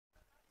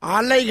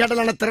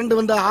அலைகடலான திரண்டு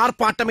வந்து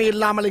ஆர்ப்பாட்டமே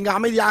இல்லாமல் இங்கு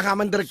அமைதியாக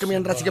அமர்ந்திருக்கும்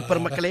என் ரசிக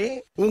பெருமக்களே,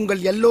 உங்கள்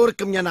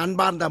எல்லோருக்கும் என்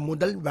அன்பார்ந்த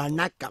முதல்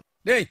வணக்கம்.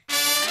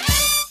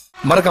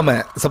 மறக்காம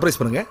சர்ப்ரைஸ்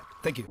பண்ணுங்க.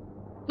 தேங்க்யூ.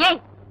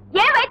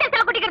 ஏன்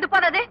வயிற்றுல கொட்டிக்கிறது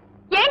போதாது?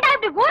 ஏன்டா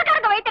இப்படி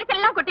ஊர்க்காரங்க வயிற்றுல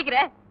எல்லாம் கொட்டிக்கிற?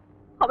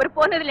 அவர்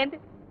போனதுல இருந்து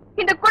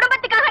இந்த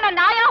குடும்பத்துக்காக நான்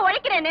நாயா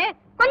உழைக்கிறேன்னு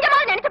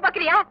கொஞ்சமாவது நினைச்சு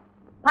பாக்குறியா?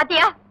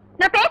 பாத்தியா,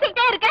 நான்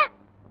பேசிக்கிட்டே இருக்கேன்,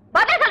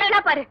 பதில்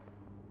சொல்றேன்னா பாரு.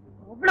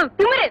 அவ்வளவு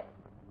திமிரு,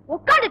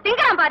 உட்கார்ந்து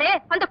திங்கறான் பாரு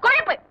அந்த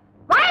கொழுப்பு.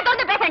 வாயை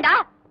திறந்து பேசேன்டா.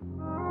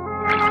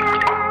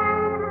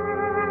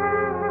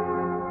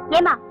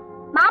 ஏமா,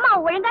 மாமா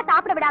ஒழுங்கா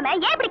சாப்பிட விடாம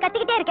ஏன் இப்படி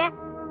கத்திக்கிட்டே இருக்க?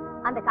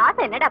 அந்த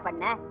காசை என்னடா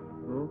பண்ண?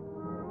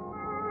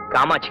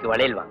 காமாட்சிக்கு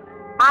வளையல் வாங்க.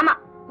 ஆமா,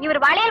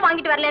 இவர் வளையல்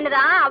வாங்கிட்டு வரலன்னு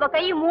தான் அவ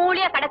கை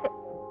மூலியா கிடக்கு.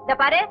 இத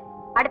பாரு,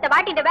 அடுத்த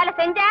வாட்டி இந்த வேலை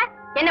செஞ்ச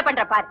என்ன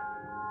பண்ற பாரு.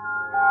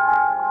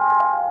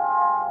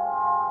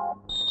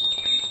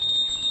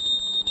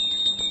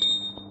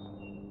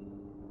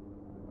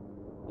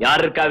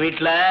 யார் இருக்கா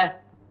வீட்டுல?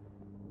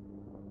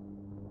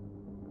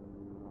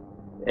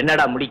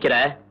 என்னடா முடிக்கிற?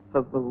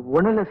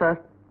 ஒண்ணும் இல்ல சார்.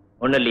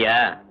 ஒண்ணு இல்லையா?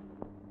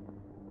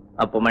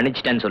 அப்போ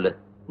மன்னிச்சிட்டேன்னு சொல்லு.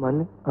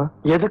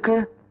 எதுக்கு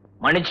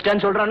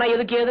மன்னிச்சிட்டேன்னு சொல்றான்னா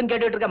எதுக்கு ஏதுன்னு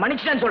கேட்டுட்டு இருக்க?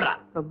 மன்னிச்சிட்டேன்னு சொல்றா.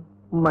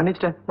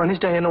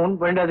 மன்னிச்சிட்டேன் என்ன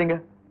ஒண்ணும் வேண்டாதீங்க.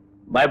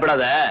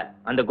 பயப்படாத.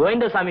 அந்த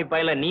கோவிந்தசாமி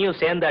பையல நீயும்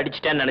சேர்ந்து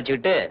அடிச்சிட்டேன்னு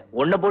நினைச்சுக்கிட்டு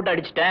ஒன்ன போட்டு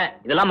அடிச்சிட்டேன்.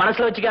 இதெல்லாம்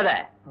மனசுல வச்சுக்காத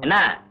என்ன?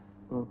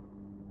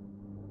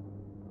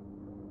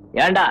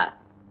 ஏண்டா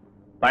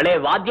பழைய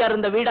வாத்தியார்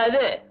இருந்த வீடா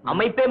இது?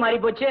 அமைப்பே மாறி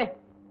போச்சு.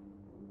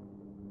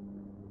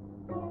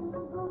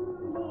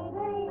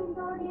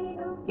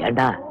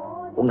 ஏண்டா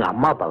உங்க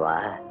அம்மா அப்பாவா?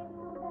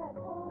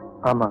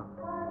 ஆமா.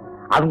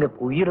 அவங்க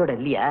உயிரோட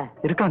இல்லையா?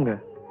 இருக்காங்க.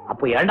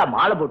 அப்போ ஏண்டா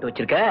மாலை போட்டு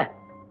வச்சிருக்க?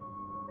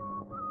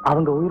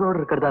 அவங்க உயிரோடு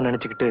இருக்கிறதா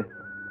நினைச்சுக்கிட்டு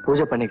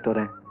பூஜை பண்ணிக்கிட்டு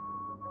வரேன்.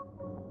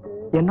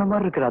 என்ன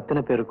மாதிரி இருக்கிற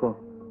அத்தனை பேருக்கும்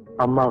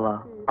அம்மாவா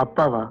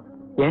அப்பாவா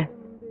ஏன்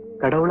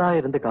கடவுளா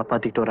இருந்து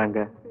காப்பாத்திக்கிட்டு வராங்க.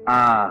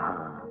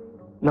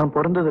 நான்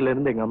பிறந்ததுல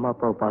இருந்து எங்க அம்மா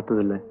அப்பாவை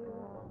பார்த்தது இல்ல.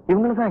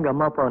 இவங்களதான் எங்க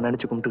அம்மா அப்பாவை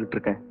நினைச்சு கும்பிட்டுக்கிட்டு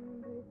இருக்கேன்.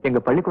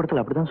 எங்க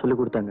பள்ளிக்கூடத்துல அப்படிதான் சொல்லி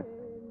கொடுத்தாங்க.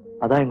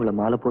 அதான் எங்களை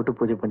மாலை போட்டு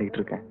பூஜை பண்ணிக்கிட்டு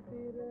இருக்கேன்.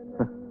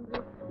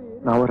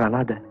 நான் ஒரு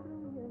அனாதை.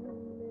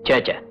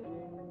 சேச்சே,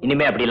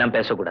 இனிமே அப்படி எல்லாம்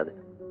பேசக்கூடாது.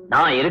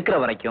 நான் இருக்கிற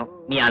வரைக்கும்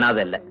நீ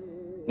அனாதை இல்ல.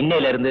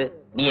 இன்னையில இருந்து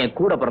நீ என்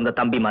கூட பிறந்த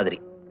தம்பி மாதிரி.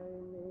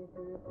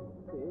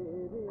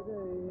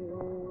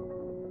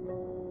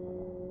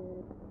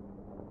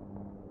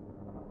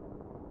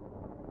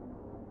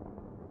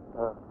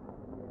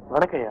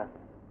 வணக்கம்யா.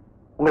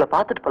 உங்களை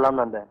பார்த்துட்டு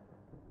போலாம்னு வந்தேன்.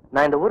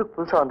 நான் இந்த ஊருக்கு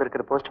புதுசா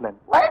வந்திருக்கிற போஸ்ட்மேன்.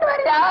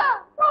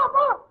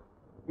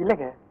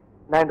 இல்லங்க,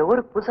 நான் இந்த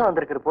ஊருக்கு புதுசா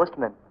வந்திருக்கிற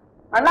போஸ்ட்மேன்.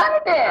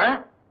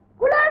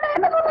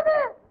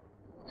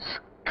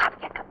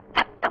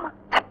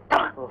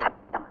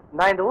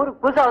 நான் இந்த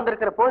ஊருக்கு புதுசா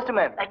வந்திருக்கிற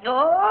போஸ்ட்மேன். ஐயோ,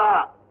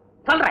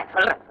 சொல்றேன்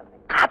சொல்றேன்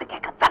காது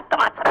கேட்க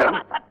சத்தமா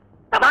சத்தமா.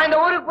 நான் இந்த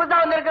ஊருக்கு புதுசா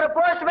வந்திருக்கிற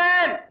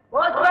போஸ்ட்மேன்.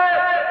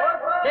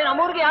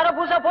 நம்ம ஊருக்கு யாரோ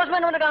புதுசா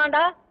போஸ்ட்மேன்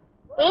வந்திருக்காங்கடா.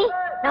 ஏய்,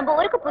 நம்ம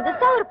ஊருக்கு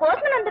புதுசா ஒரு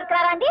போஸ்ட்மேன்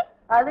வந்திருக்காராண்டி.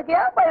 அதுக்கு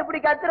ஏப்பா இப்படி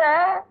கத்துற?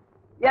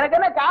 எனக்கு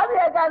என்ன காது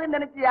கேட்காதுன்னு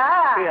நினைச்சியா?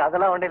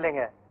 அதெல்லாம் ஒண்ணு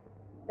இல்லைங்க.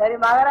 சரி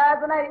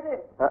மகராசனா இது.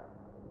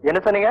 என்ன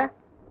சொன்னீங்க?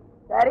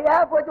 சரியா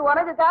போச்சு,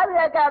 உனக்கு காது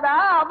கேட்காதா?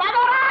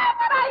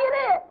 மகராசனா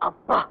இது.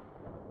 அப்பா,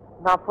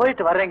 நான்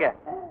போயிட்டு வர்றேங்க.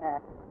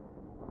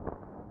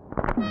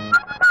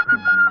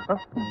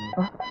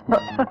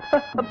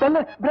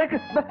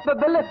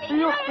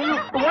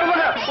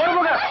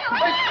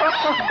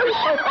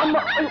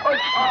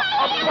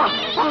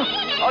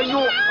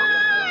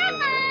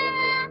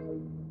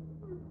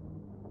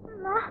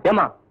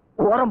 ஏமா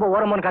ஓரம்போ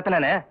ஓரம்போன்னு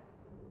கத்தனானே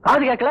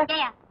காது கேட்கல?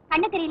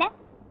 கண்ணு தெரியல?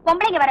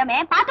 பொம்பளைங்க வரமே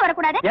பார்த்து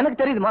வரக்கூடாது?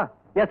 எனக்கு தெரியுதுமா,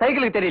 என்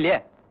சைக்கிளுக்கு தெரியலையே.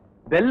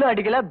 பெல்லு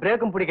அடிக்கல,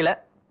 பிரேக்கும் பிடிக்கல.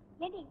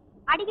 ஏடி,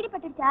 அடிக்கடி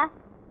பட்டுச்சா?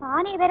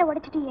 பானையை வேற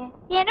உடைச்சிட்டியே.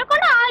 எனக்கு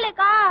ஒண்ணு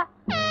ஆளுக்கா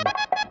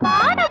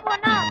பானை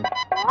போனா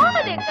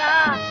போகுதுக்கா.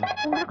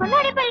 உங்களுக்கு ஒண்ணு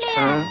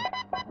அடிப்பல்லையா?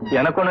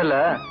 எனக்கு ஒண்ணு இல்ல,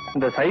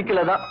 இந்த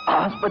சைக்கிளை தான்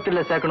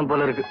ஆஸ்பத்திரியில சேர்க்கணும்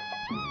போல இருக்கு.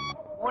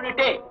 ஒன்னு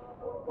டீ,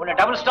 ஒன்னு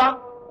டபுள் ஸ்டாங்,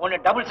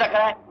 ஒன்னு டபுள்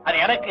சக்கரை. அது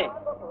எனக்கு.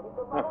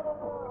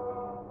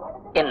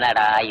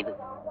 என்னடா இது?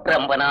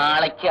 ரொம்ப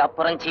நாளைக்கு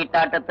அப்புறம்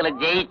சீட்டாட்டத்துல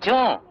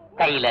ஜெயிச்சும்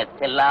கையில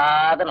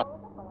செல்லாதனும்.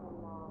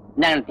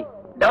 நன்றி.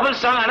 டபுள்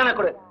ஸ்டாங் அண்ணனை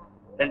கொடு.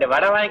 2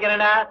 வடை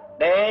வாங்கிக்கிறேன்டா.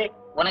 டேய்,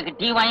 உனக்கு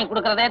டீ வாங்கி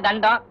கொடுக்கறதே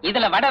தண்டம்,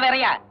 இதுல வடை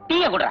வேறையா?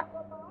 டீய குடுறா.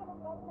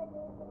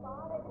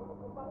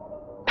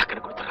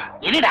 டக்குனு கொடுத்துறா.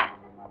 என்னடா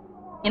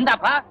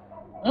இந்தாப்பா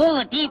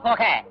 3 டீ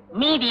போக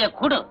மீதிய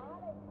குடு.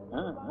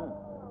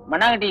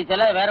 மண்ணாங்க டீ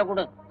செல்ல வேற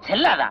குடு.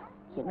 செல்லாதா?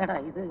 என்னடா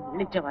இது?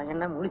 இழிச்சவா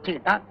என்ன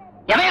முழிச்சுக்கிட்டான்?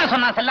 எவையா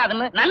சொன்னா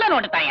செல்லாதுன்னு? நல்ல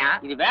நோட்டு தாயா.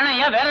 இது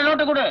வேணாயா, வேற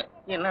நோட்டு கொடு.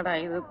 என்னடா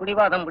இது?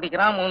 குடிவாதம்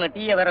பிடிக்கிறான். 3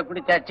 டீய வேற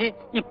குடிச்சாச்சு.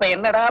 இப்ப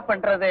என்னடா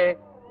பண்றது?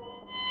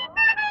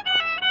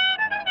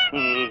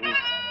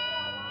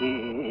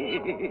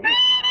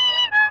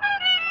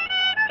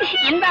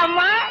 இந்த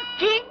அம்மா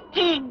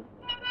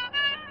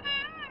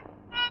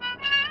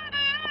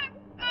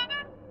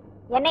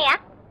என்னையா?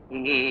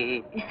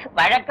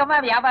 வழக்கமா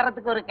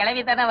வியாபாரத்துக்கு ஒரு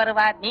கிழவி தானே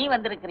வருவா. நீ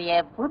வந்திருக்கிறிய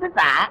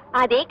புதுசா?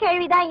 அதே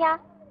கேள்விதான் ஐயா.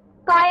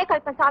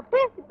 காயக்கல்ப சாப்பிட்டு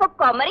இப்ப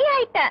குமரி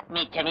ஆயிட்ட.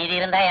 மிச்ச மீதி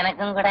இருந்தா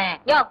எனக்கும் கூட.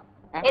 யோ,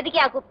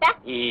 எதுக்கியா கூப்பிட்ட?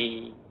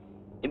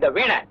 இந்த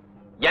வீணை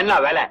என்ன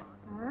வேலை?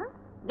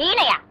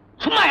 வீணையா?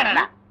 சும்மா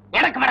என்னடா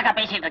எனக்கு மடக்கா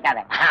பேசிட்டு இருக்காத.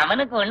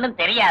 அவனுக்கு ஒண்ணும்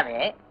தெரியாது.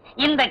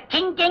 இந்த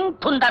கிங் கிங்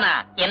துந்தனா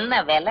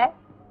என்ன வேலை?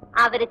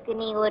 அவருக்கு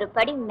நீ ஒரு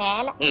படி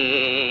மேல.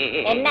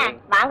 என்ன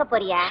வாங்க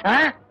போறியா?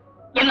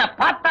 என்ன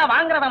பார்த்தா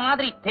வாங்குறத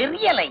மாதிரி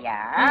தெரியலையா?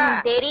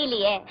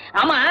 தெரியலையே.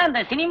 ஆமா,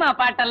 இந்த சினிமா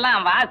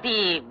பாட்டெல்லாம்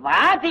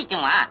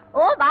வாசிக்குமா?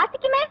 ஓ,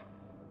 வாசிக்குமே.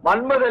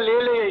 மன்மத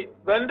லீலையை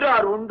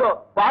வென்றார் உண்டோ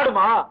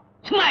பாடுமா?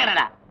 சும்மா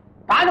என்னடா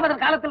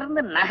பாகவதர் காலத்துல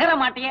இருந்து நகர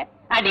மாட்டியே.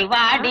 அடி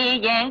வாடி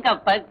ஏன்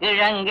கப்ப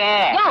கிழங்க.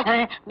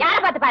 யார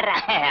பார்த்து பாடுற?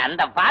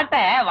 அந்த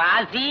பாட்டை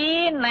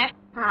வாசின்னு.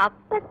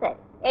 அப்ப சரி.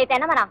 ஏய்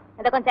தென்னமரம்,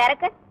 இத கொஞ்சம்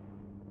இறக்கு.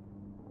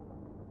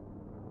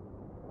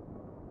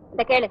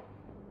 இத கேளு.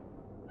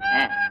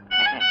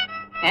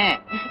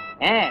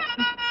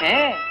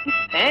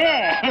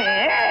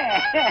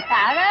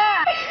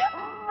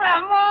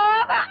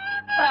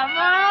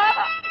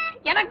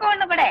 எனக்கு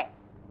ஒண்ணு கூட.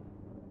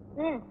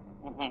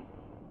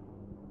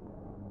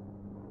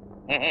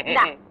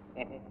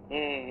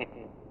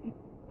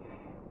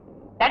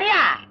 சரியா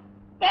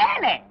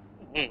கேளு.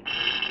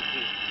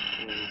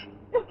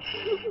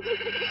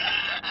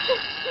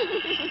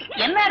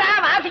 என்னடா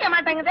வாசிக்க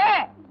மாட்டேங்குது?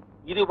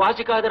 இது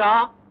வாசிக்காதுடா.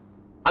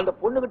 அந்த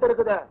பொண்ணு கிட்ட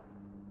இருக்குது.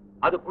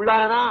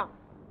 அதுக்குள்ளாலதான்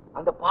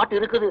அந்த பாட்டு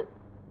இருக்குது.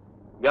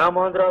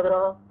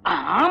 ஏமாந்துராதுரா.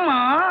 ஆமா,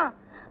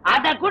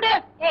 அத கூட.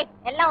 ஏய்,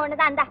 எல்லாம்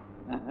ஒண்ணுதான். அந்த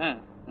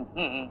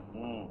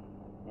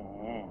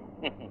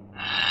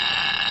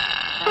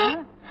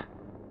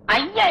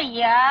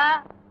ஐயா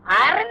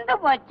அறந்து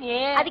போச்சு.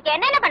 அதுக்கு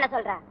என்ன பண்ண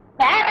சொல்ற?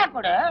 வேற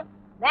கொடு.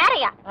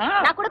 வேறயா?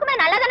 நான் குடுக்குமே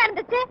நல்லதானே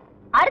இருந்துச்சு.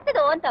 அடுத்தது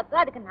ஓன் தப்பு.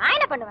 அதுக்கு நான்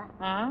என்ன பண்ணுவேன்?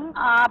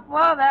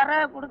 அப்போ வேற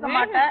குடுக்க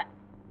மாட்டேன்.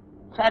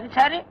 சரி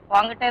சரி,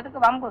 உங்ககிட்ட எதுக்கு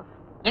வம்பு?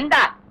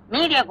 இந்தா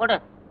மீதிய கொடு.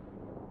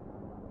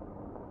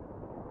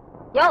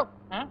 யோ,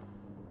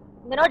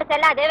 இந்த நோட்டு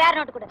செல்லாது. வேற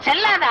நோட்டு கொடு.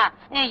 செல்லாதா?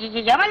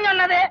 எவன்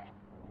சொன்னது?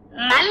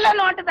 நல்ல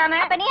நோட்டு தானே.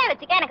 அப்ப நீயே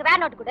வச்சுக்க. எனக்கு வேற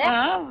நோட்டு கொடு.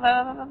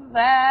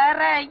 வேற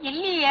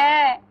இல்லையே.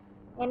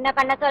 என்ன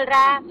பண்ண சொல்ற?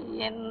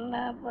 என்ன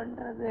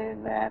பண்றது?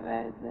 வேற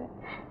இது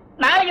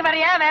நாளைக்கு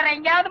வரையா? வேற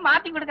எங்கயாவது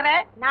மாத்தி கொடுக்கற?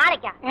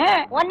 நாளைக்கா?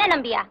 ஒன்ன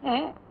நம்பியா?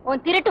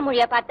 உன் திருட்டு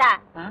மொழிய பார்த்தா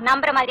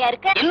நம்புற மாதிரியா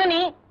இருக்கு? என்ன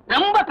நீ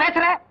ரொம்ப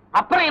பேசுற?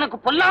 அப்புறம் எனக்கு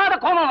பொல்லாத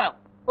கோபம் வரும்.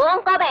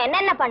 உன் கோபம்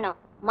என்னென்ன பண்ணும்?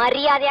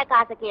 மரியாதையா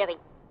காசு கீழவை,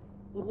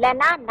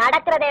 இல்லன்னா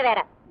நடக்கிறதே வேற.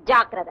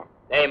 ஜாக்கிரதை.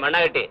 ஏய்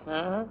மண்ணாகட்டி,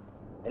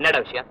 என்னடா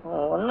விஷயம்?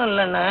 ஒண்ணும்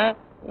இல்லன்னு,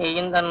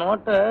 இந்த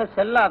நோட்டு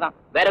செல்லாதான்.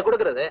 வேற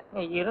குடுக்கறது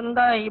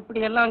இருந்தா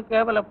இப்படி எல்லாம்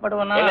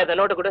கேவலப்படுவனா? இந்த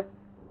நோட்டு கொடு.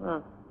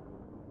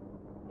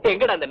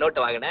 எங்கடா அந்த நோட்டு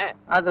வாங்கின?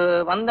 அது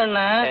வந்து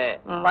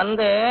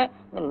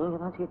நீங்க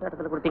தான் சீட்டு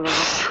இடத்துல கொடுத்தீங்க.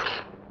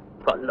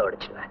 சொல்ல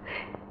உடைச்சுவேன்.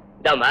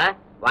 இதாமா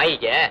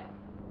வாங்கிக்க.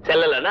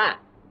 செல்லலன்னா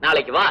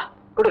நாளைக்கு வா,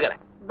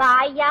 குடுக்கறேன்.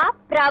 வாயா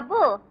பிரபு,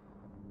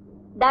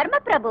 தர்ம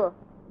பிரபு.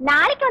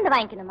 நாளைக்கு வந்து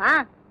வாங்கிக்கணுமா?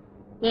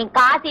 என்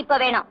காசு இப்ப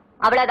வேணும்,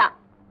 அவ்வளவுதான்.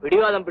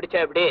 பிடிவாதம் பிடிச்சா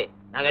எப்படி?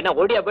 நாங்க என்ன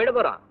ஓடியா போயிட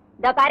போறோம்?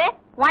 இதோ பாரு,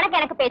 உனக்கு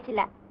எனக்கு பேச்சு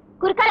இல்ல.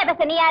 குறுக்கால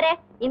பேச நீ யாரு?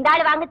 இந்த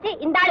ஆளு வாங்குச்சு,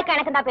 இந்த ஆளுக்கு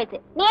எனக்கு தான் பேச்சு.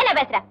 நீ என்ன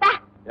பேசுற?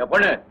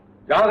 பொண்ணு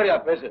ஜாகிரதையா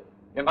பேசு.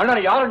 எங்க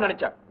அண்ணன் யாருன்னு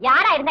நினைச்ச?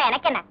 யாரா இருந்தா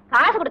எனக்கு என்ன?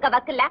 காசு கொடுக்க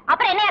வக்கில்ல,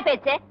 அப்புறம் என்னையா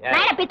பேச்சு?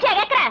 நான் என்ன பிச்சையா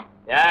கேக்குறேன்?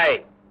 ஏய்,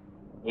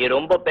 நீ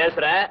ரொம்ப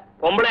பேசுற.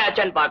 பொம்பளை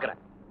ஆச்சான்னு பாக்குறேன்.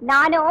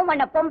 நானும்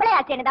உன்னை பொம்பளை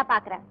ஆச்சேன்னு தான்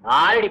பாக்குறேன்.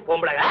 ஆல்ரெடி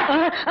பொம்பளை.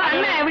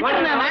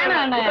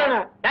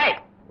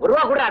 ஒரு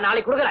ரூபா கூட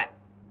நாளைக்கு கொடுக்குறேன்.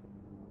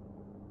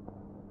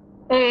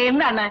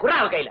 என்ன அண்ணன் குடா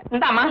அவ கையில.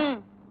 இந்தாமா.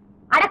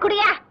 அட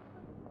குடியா.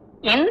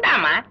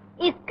 எந்தாமா?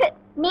 இஸ்கு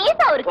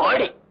மீசா ஒரு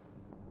கோடி.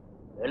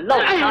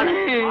 எல்லாம்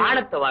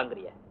ஆணத்தை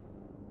வாங்குறிய.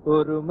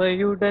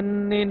 ஒருமையுடன்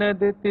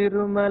நினது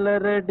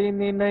திருமலரடி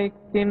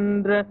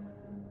நினைக்கின்ற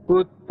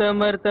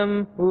உத்தமர்தம்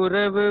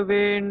உறவு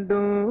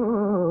வேண்டும்.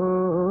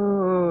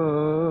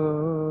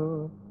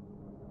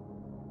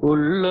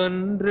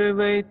 உள்ளொன்று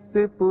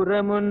வைத்து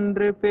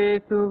புறமொன்று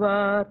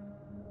பேசுவார்.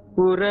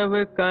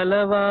 உறவு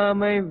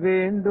கலவாமை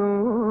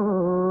வேண்டும்.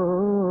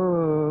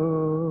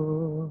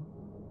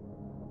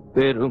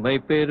 பெருமை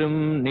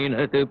பெரும்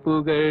நினது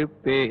புகழ்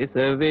பேச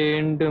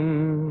வேண்டும்.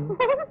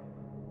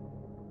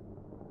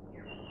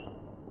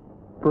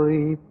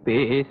 பொய்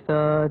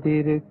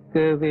பேசாதிருக்க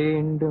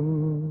வேண்டும்.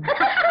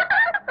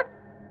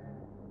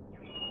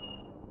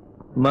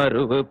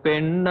 மறுவு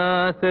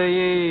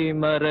பெண்ணாசையை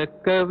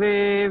மறக்கவே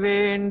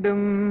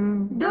வேண்டும்.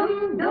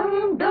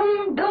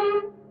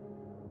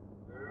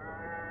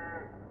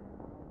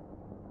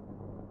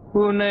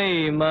 உனை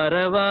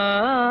மறவாதிருக்க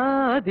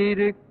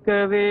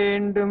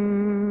வேண்டும்.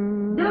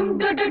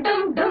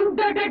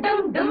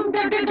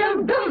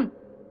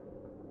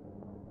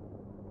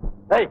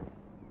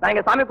 நான்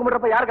இங்க சாமி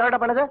கும்பிடுறப்ப யார் கரெக்டா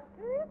பண்ணது?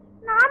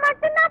 நான்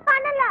மட்டும் தான்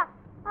பண்ணல,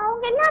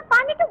 அவங்க எல்லாம்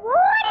பண்ணிட்டு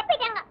ஓடி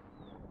போயிட்டாங்க.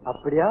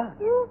 அப்படியா?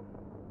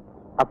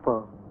 அப்போ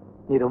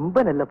நீ ரொம்ப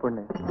நல்ல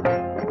பொண்ணு.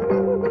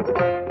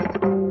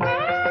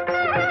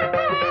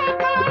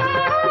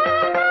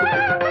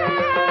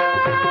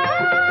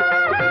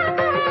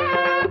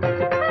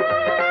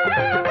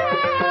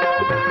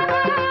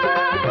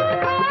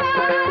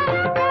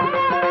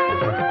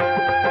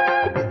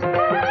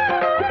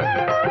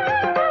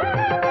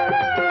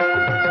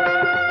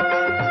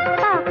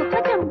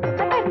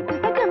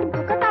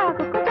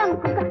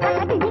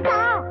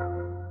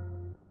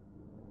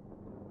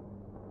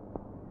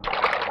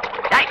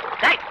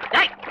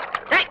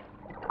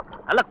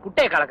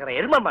 பாக்குற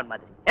எருமமான்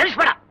மாதிரி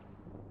எரிஷ்படா.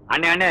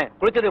 அண்ணே அண்ணே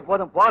குளிச்சது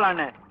போதும் போலாம்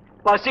அண்ணே.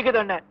 பசிக்குது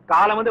அண்ணே.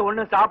 காலம் வந்து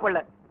ஒண்ணும் சாப்பிடல.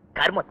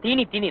 கர்ம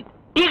தீனி தீனி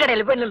டீ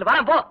கடையில் போய் நில்லு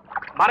வரேன் போ.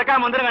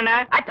 மறக்காம வந்துருங்க அண்ணே.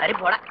 சரி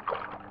போட.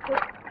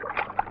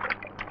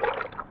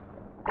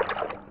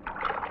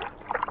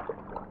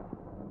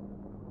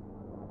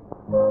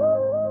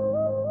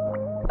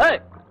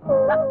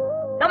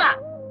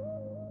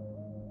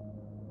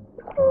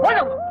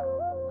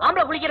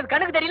 ஆம்பளை குளிக்கிறது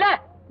கண்ணுக்கு தெரியல.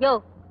 யோ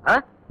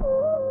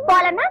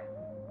போலன்னா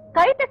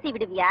கழுத்தை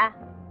சீவிடுவியா?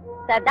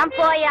 சதான்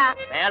போயா.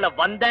 மேல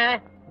வந்த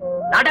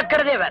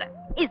நடக்கிறதே வேற.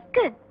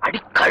 இஸ்கு அடி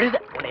கழுத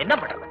உன்னை என்ன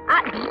பண்றது?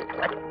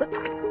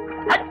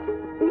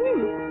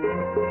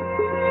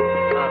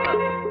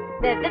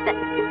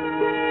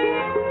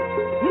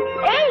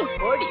 ஏய்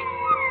ஓடி.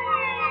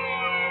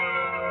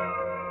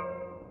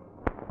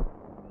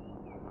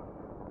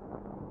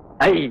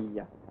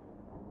 ஐயா.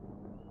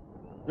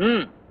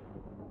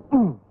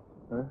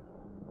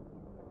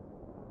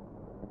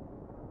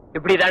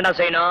 இப்படி தாண்டா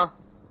செய்யணும்.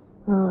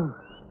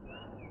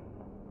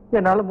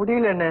 என்னால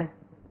முடியல என்ன.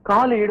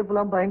 காலு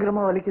இடுப்புலாம்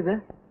பயங்கரமா வலிக்குது.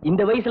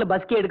 இந்த வயசுல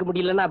பஸ்கே எடுக்க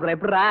முடியலன்னா அப்புறம்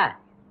எப்படிடா?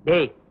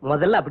 டேய்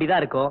முதல்ல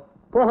அப்படிதான் இருக்கும்,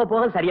 போக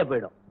போக சரியா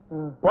போயிடும்.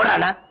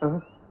 போடானா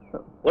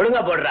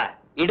ஒழுங்கா போடுறா.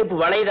 இடுப்பு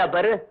வளையுதா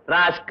பாரு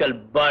ராஸ்கல்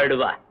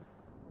பாடுவா.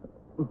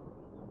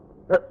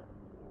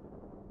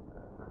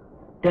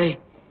 டேய்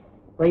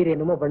வயிறு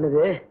என்னமோ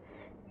பண்ணுது.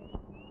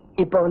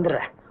 இப்ப வந்துடுற.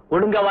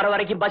 ஒழுங்கா வர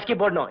வரைக்கும் பஸ்கி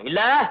போடணும்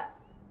இல்ல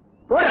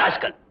போடு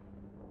ராஸ்கல்.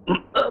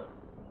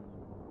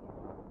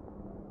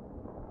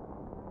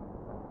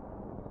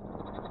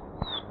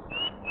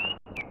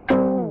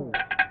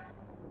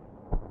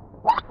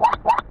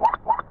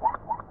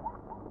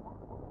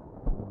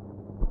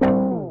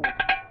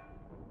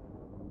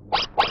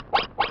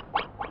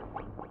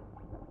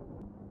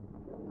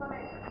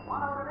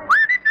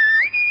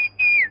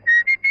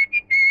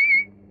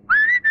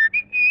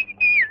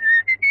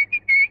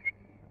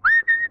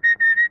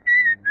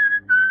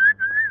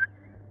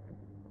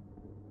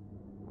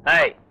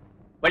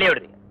 வழி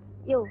விடுறீங்க.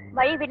 யோ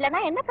வழி விடலன்னா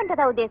என்ன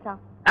பண்றதா உத்தேசம்?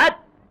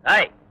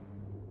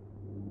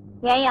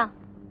 ஏயா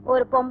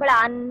ஒரு பொம்பளை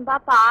அன்பா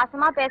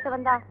பாசமா பேச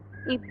வந்தா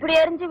இப்படி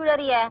எரிஞ்சு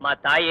விடுறிய?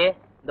 தாயே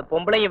இந்த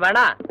பொம்பளையும்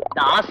வேணாம்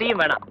இந்த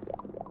ஆசையும் வேணாம்.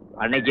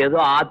 அன்னைக்கு ஏதோ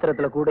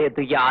ஆத்திரத்துல கூட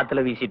தூக்கி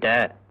ஆத்துல வீசிட்ட,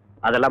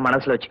 அதெல்லாம்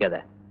மனசுல வச்சுக்காத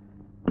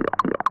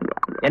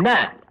என்ன.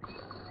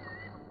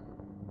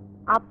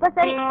 அப்ப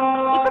சரி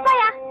இப்ப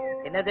பாயா.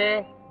 என்னது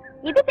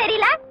இது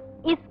தெரியல?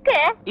 இஸ்கு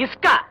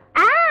இஸ்கா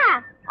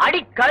அடி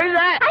கழுத.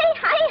 ஹை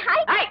ஹை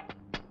ஹை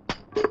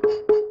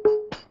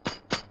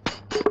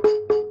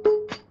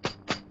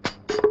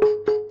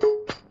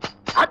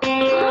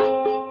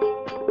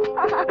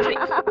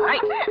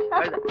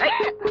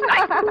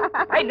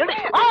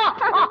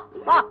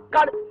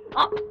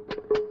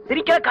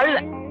சிரிக்கிற கழுத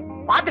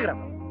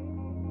பாத்துக்கிறேன்.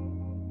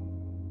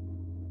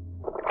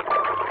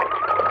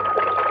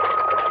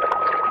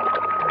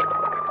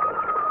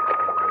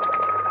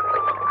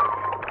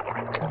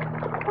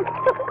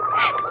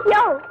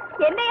 யோ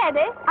என்னையா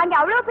அது? அங்க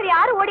அவ்வளவு பெரிய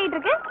ஆறு ஓடிட்டு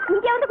இருக்கு,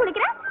 இங்க வந்து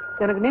குளிக்கிற?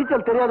 எனக்கு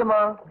நீச்சல் தெரியாதுமா.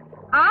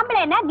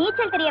 ஆம்பளைன்னா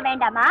நீச்சல் தெரிய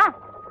வேண்டாமா?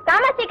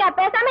 காமாட்சிக்கா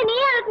பேசாம நீ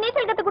அவளுக்கு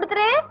நீச்சல் கத்து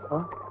கொடுத்துரு.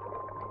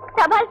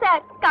 சபால்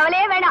சார்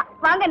கவலையே வேணாம்,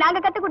 வாங்க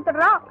நாங்க கத்து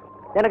கொடுத்துடுறோம்.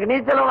 எனக்கு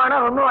நீச்சலும்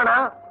வேணாம் ஒண்ணும்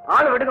வேணாம்,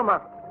 ஆளு விடுங்கம்மா.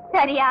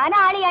 சரியான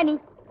ஆளியா நீ.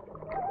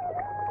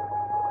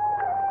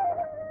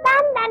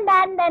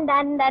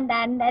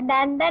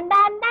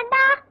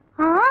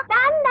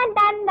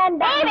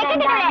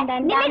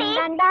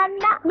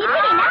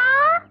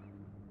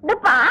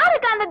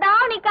 பாருக்கா அந்த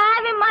தாவணி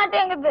காயவே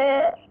மாட்டேங்குது.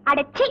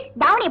 அடச்சி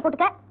தாவணியை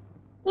போட்டுக்க.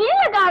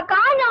 இல்லக்கா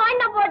காஞ்ச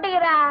வாய்ந்த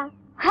போட்டுக்கிறா.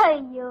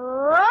 ஐயோ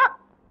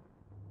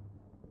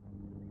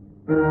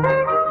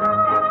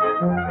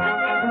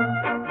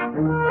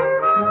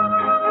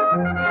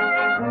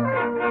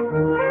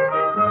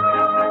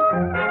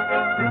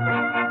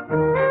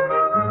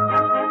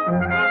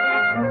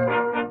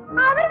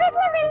அவர்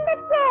வீட்டுல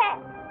விழுந்துச்சு.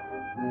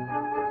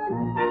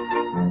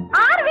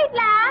 ஆறு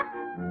வீட்டுல.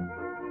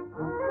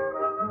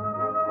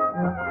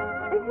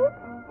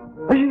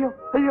 ஐயோ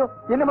ஐயோ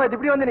என்னம்மா இது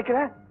இப்படி வந்து நிக்கிற?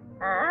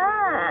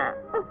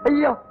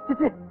 ஐயோ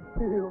சிச்சி.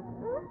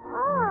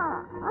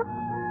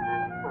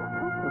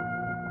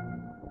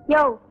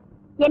 யோ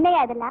என்னையா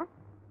இதெல்லாம்?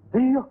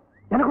 ஐயோ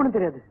எனக்கு ஒண்ணும்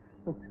தெரியாது.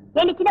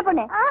 ஏண்டி சின்ன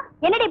பொண்ணு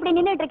என்னடி இப்படி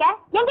நின்னுட்டு இருக்க?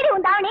 எங்கடி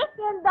உன் தாவணி?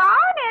 என்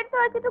தாவணி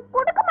எடுத்து வச்சுட்டு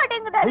கொடுக்க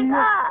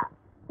மாட்டேங்குதா?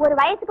 ஒரு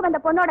வயசுக்கு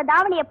வந்த பொண்ணோட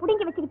தாவணியை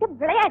புடுங்கி வச்சுக்கிட்டு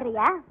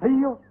விளையாடுறியா?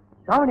 ஐயோ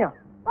தாவணியா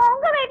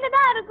உங்க வீட்டுல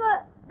தான் இருக்கு.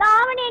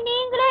 தாவணியை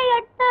நீங்களே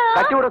எடுத்து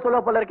கட்டி விட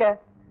சொல்ல போல இருக்க.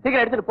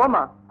 சீக்கிரம் எடுத்துட்டு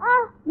போமா.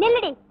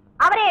 நில்லுடி,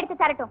 அவரே எடுத்து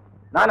தரட்டும்.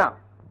 நானா?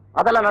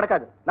 அதெல்லாம்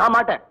நடக்காது, நான்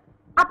மாட்டேன்.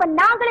 அப்ப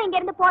நாங்களும் இங்க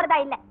இருந்து போறதா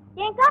இல்ல.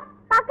 ஏங்கா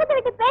பக்கத்து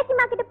வீட்டு பேசி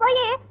மாக்கிட்டு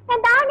போய்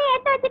என் தாவணியை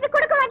எடுத்து வச்சுட்டு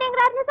கொடுக்க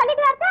மாட்டேங்கிறாருன்னு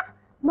சொல்லிட்டு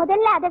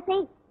முதல்ல அதை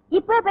செய்.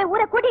 இப்ப போய்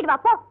ஊரை கூட்டிட்டு வா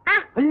போ.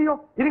 ஐயோ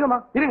இருங்கம்மா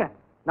இருங்க,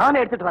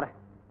 நானே எடுத்துட்டு வரேன்.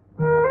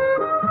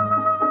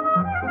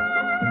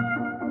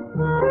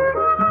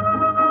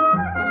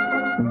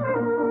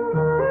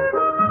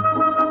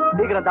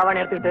 சீக்கிரம்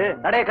தாவணி எடுத்துக்கிட்டு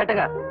நடைய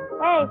கட்டுங்க.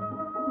 ஏய்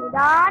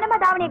நிதானமா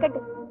தாவணியை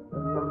கட்டு.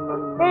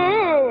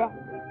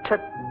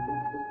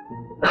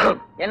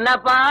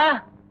 என்னப்பா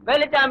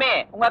வேலுச்சாமி,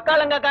 உங்க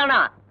அக்காலங்க காணா?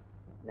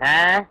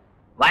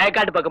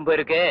 வயக்காட்டு பக்கம்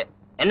போயிருக்கு.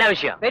 என்ன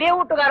விஷயம்? பெரிய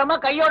வீட்டுக்காரமா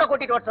கையோட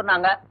கூட்டிட்டு வர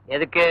சொன்னாங்க.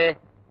 எதுக்கு?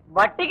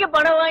 வட்டிக்கு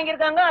பணம்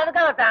வாங்கியிருக்காங்க,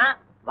 அதுக்காகத்தான்.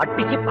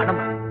 வட்டிக்கு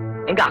பணம்?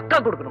 எங்க அக்கா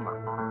கொடுக்கணுமா?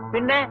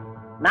 பின்ன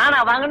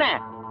நானா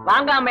வாங்கினேன்?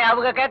 வாங்காம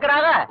அவங்க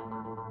கேக்குறாங்க.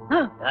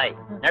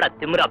 என்னடா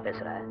திமிரா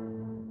பேசுற?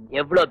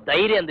 எவ்வளவு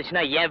தைரியம்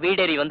இருந்துச்சுன்னா என்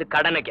வீடேறி வந்து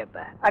கடனை கேப்ப?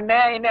 அண்ணே,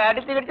 என்ன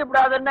அடிச்சு கிடிச்சு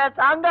விடாதுண்ணே,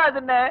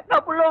 தாங்காதுண்ணே.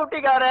 நான் புள்ள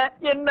ஊட்டிக்காரன்,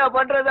 என்ன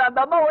பண்றது? அந்த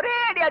அம்மா ஒரே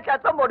அடியா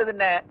சத்தம்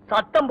போடுதுண்ணே.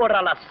 சத்தம்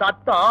போடுறாளா?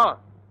 சத்தம்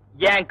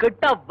என்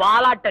கிட்ட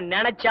வாலாட்ட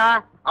நினைச்சா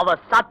அவ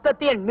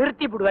சத்தத்தையே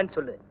நிறுத்தி விடுவேன்னு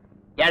சொல்லு.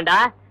 ஏண்டா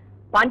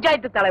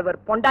பஞ்சாயத்து தலைவர்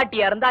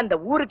பொண்டாட்டியா இருந்தா அந்த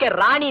ஊருக்கே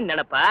ராணின்னு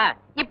நினைப்ப?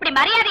 இப்படி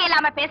மரியாதை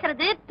இல்லாம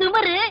பேசுறது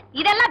திமிரு.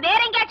 இதெல்லாம் வேற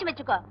எங்கேயாச்சும்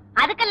வச்சுக்கோ.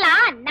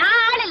 அதுக்கெல்லாம்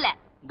நாள் இல்ல.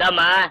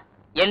 தம்மா,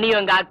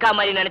 என்னையும் எங்க அக்கா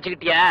மாதிரி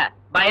நினைச்சுக்கிட்டியா?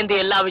 பயந்து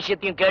எல்லா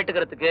விஷயத்தையும்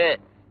கேட்டுக்கிறதுக்கு.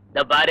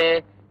 இந்த பாரு,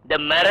 இந்த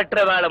மிரட்டுற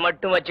வேலை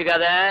மட்டும்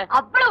வச்சுக்காத.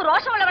 அவ்வளவு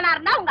ரோஷம் உள்ளவனா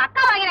இருந்தா உங்க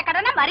அக்கா வாங்கின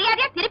கடனை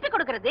மரியாதையா திருப்பி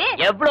கொடுக்கறது.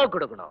 எவ்வளவு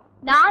கொடுக்கணும்?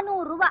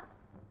 400 ரூபாய்.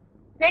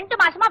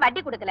 2 மாசமா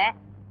வட்டி கொடுக்கல.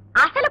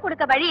 அசல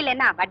கொடுக்க வழி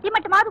இல்லைன்னா வட்டி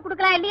மட்டுமாவது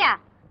கொடுக்கலாம் இல்லையா?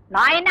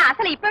 நான் என்ன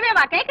அசல இப்பவே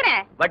வா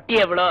கேக்குறேன். வட்டி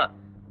எவ்வளவு?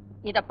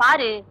 இத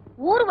பாரு,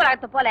 ஊர்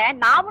உலகத்தை போல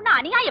நான் ஒண்ணும்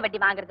அநியாய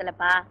வட்டி வாங்குறது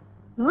இல்லப்பா.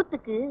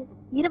 100க்கு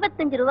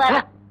 25 ரூபாய்.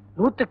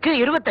 100க்கு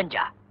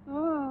 25?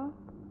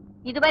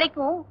 இது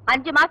வரைக்கும்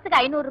 5 மாசத்துக்கு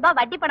 500 ரூபாய்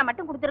வட்டி பணம்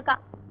மட்டும் கொடுத்திருக்கா.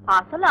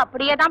 அசல்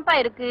அப்படியேதான்ப்பா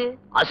இருக்கு.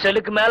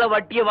 அசலுக்கு மேல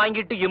வட்டியை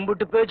வாங்கிட்டு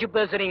இம்புட்டு பேச்சு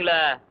பேசுறீங்களா?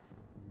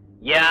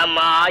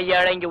 ஏமா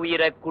இறங்கி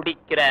உயிரை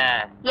குடிக்கிற?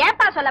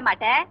 ஏன்பா சொல்ல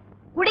மாட்டேன்?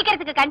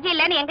 குடிக்கிறதுக்கு கஞ்சி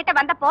இல்லன்னு என்கிட்ட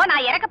வந்தப்போ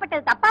நான்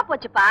இறக்கப்பட்டது தப்பா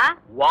போச்சுப்பா.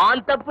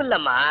 வான் தப்பு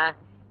இல்லம்மா.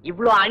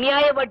 இவ்வளவு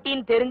அநியாய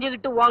வட்டின்னு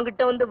தெரிஞ்சுக்கிட்டு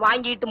உன்கிட்ட வந்து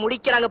வாங்கிட்டு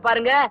முடிக்கிறாங்க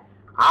பாருங்க,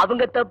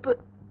 அவங்க தப்பு.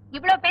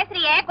 இவ்வளவு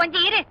பேசுறியே,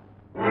 கொஞ்சம் இரு.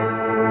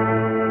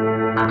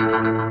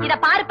 இத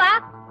பாருப்பா,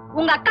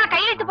 உங்க அக்கா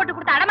கையெழுத்து போட்டு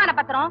கொடுத்த அடமான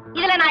பத்திரம்.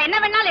 இதுல நான் என்ன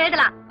வேணாலும்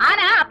எழுதலாம்.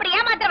 ஆனா அப்படி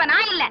ஏமாத்துறவன்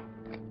நான் இல்ல.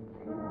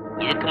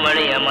 இதுக்கு மேல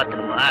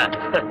ஏமாத்தணுமா?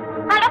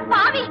 அட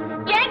பாவி,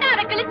 ஏன்டா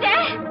அத கிழிச்ச?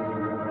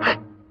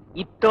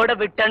 இத்தோட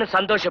விட்டன்னு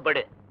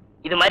சந்தோஷப்படு.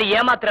 இது மாதிரி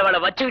ஏமாத்துற வேலை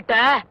வச்சுக்கிட்ட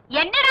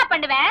என்னடா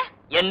பண்ணுவ?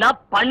 என்ன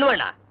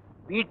பண்ணுவேனா?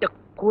 வீட்டை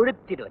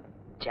கொளுத்திடுவேன்.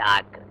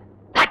 ஜாக்கிரதை.